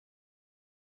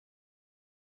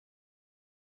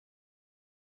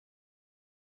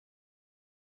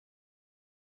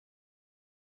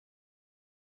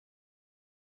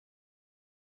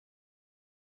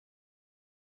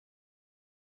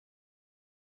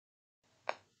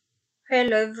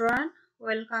Hello everyone,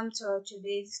 welcome to our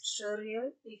today's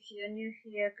tutorial. If you're new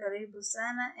here, karibu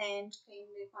sana and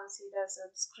kindly consider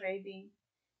subscribing.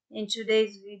 In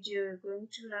today's video, we're going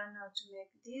to learn how to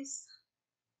make this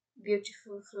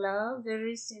beautiful flower.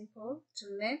 Very simple to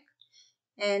make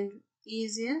and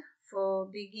easier for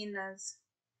beginners.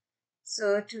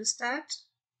 So to start,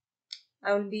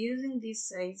 I will be using this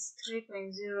size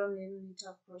 3.0mm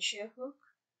crochet hook.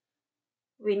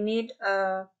 We need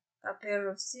a pair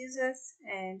of scissors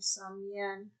and some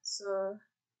yarn. So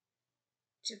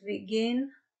to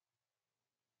begin,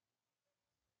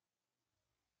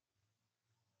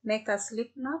 make a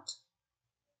slip knot.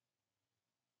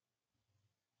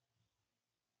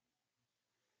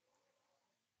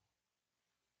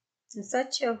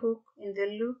 Insert your hook in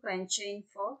the loop and chain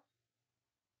 4.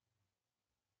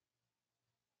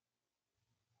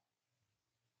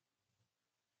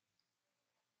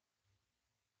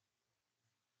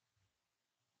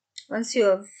 Once you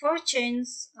have 4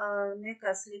 chains, make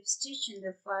a slip stitch in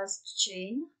the first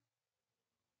chain.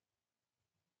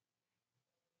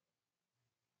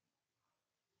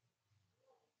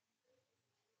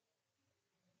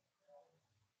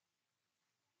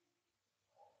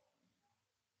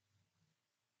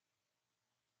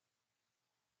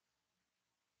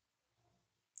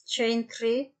 Chain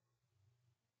 3.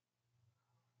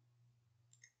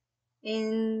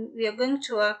 We are going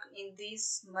to work in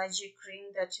this magic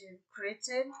ring that we've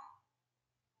created.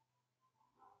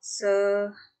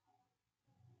 So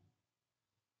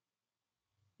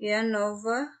yarn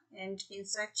over and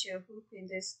insert your hook in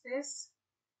the space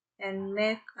and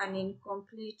make an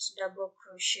incomplete double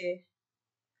crochet.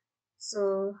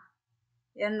 So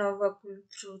yarn over, pull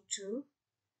through 2.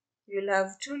 You'll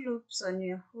have 2 loops on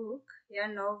your hook,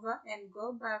 yarn over and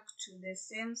go back to the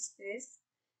same space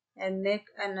and make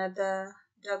another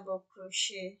double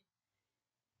crochet.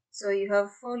 So you have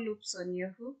 4 loops on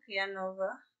your hook, yarn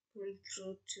over, pull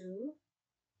through 2.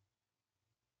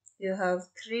 You have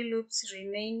 3 loops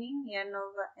remaining, yarn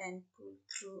over and pull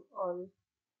through all.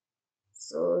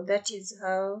 So that is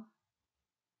how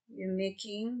you're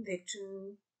making the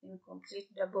 2 incomplete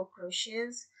double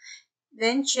crochets.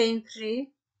 Then chain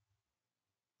 3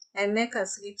 and make a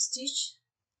slip stitch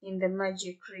in the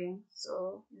magic ring.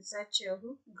 So insert your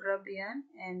hook, grab yarn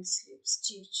and slip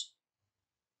stitch.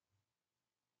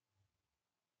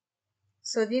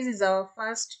 So this is our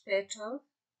first petal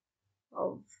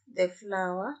of the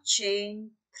flower. Chain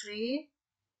 3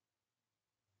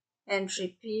 and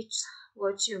repeat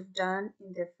what you've done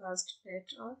in the first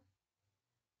petal.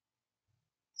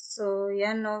 So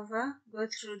yarn over, go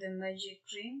through the magic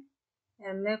ring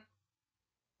and make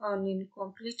an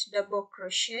incomplete double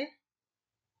crochet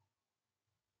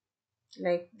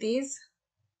like this.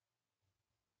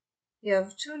 You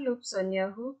have 2 loops on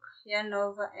your hook, yarn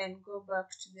over and go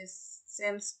back to the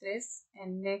same space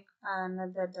and make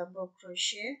another double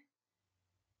crochet.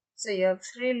 So you have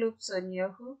 3 loops on your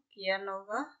hook, yarn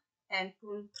over and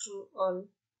pull through all.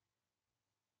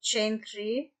 Chain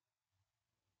 3,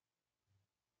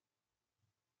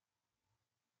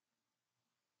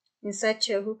 insert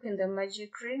your hook in the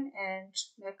magic ring and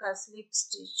make a slip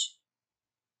stitch.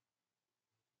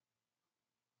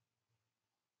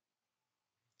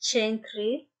 Chain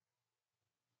 3,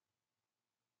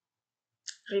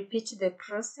 repeat the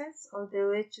process all the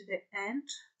way to the end.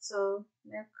 So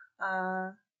make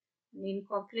an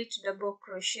incomplete double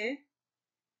crochet,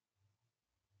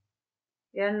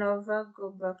 yarn over,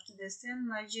 go back to the same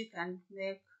magic and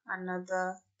make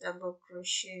another double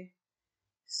crochet.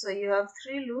 So you have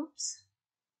 3 loops,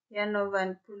 yarn over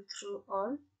and pull through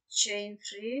all, chain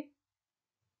 3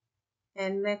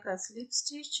 and make a slip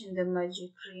stitch in the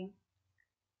magic ring.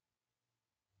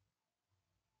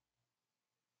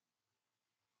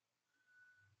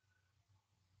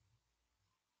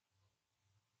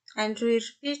 And we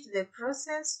repeat the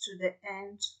process to the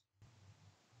end.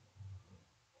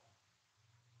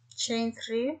 Chain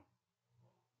 3,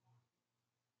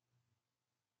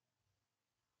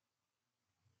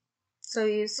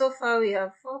 so far we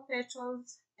have 4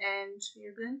 petals and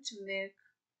we're going to make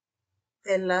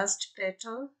the last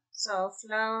petal. So our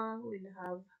flower will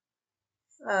have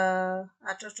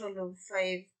a total of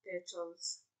 5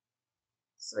 petals.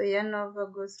 So yarn over,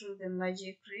 go through the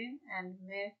magic ring and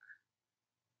make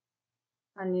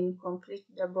an incomplete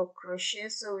double crochet.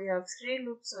 So we have 3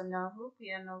 loops on our hook,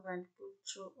 yarn over and pull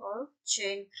through all,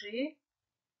 chain 3,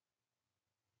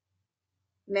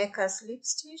 make a slip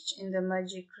stitch in the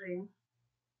magic ring.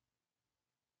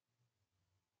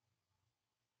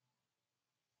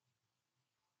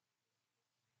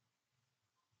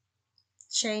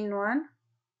 Chain 1,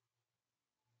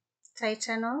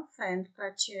 tighten off and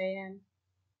cut your yarn.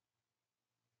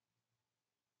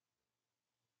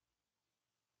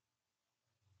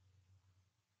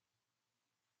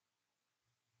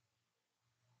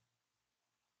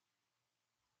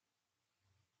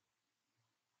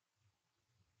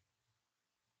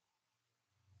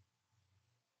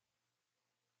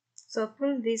 So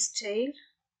pull this tail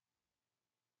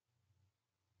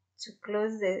to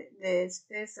close the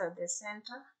space at the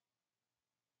center.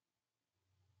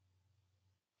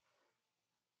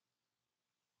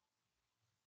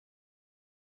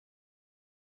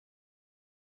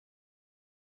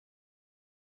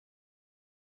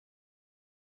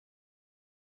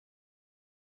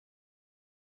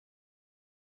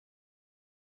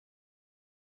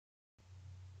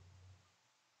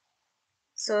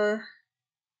 So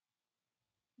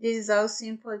this is how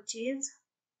simple it is.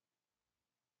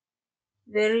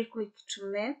 Very quick to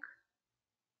make.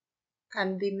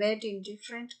 Can be made in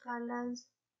different colors.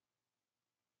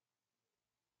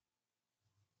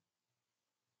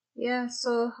 Yeah,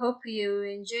 so hope you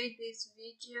enjoyed this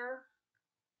video.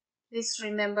 Please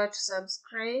remember to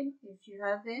subscribe if you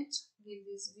haven't. Give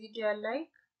this video a like,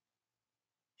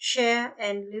 share,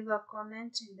 and leave a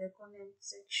comment in the comment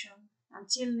section.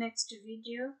 Until next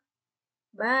video,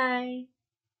 bye.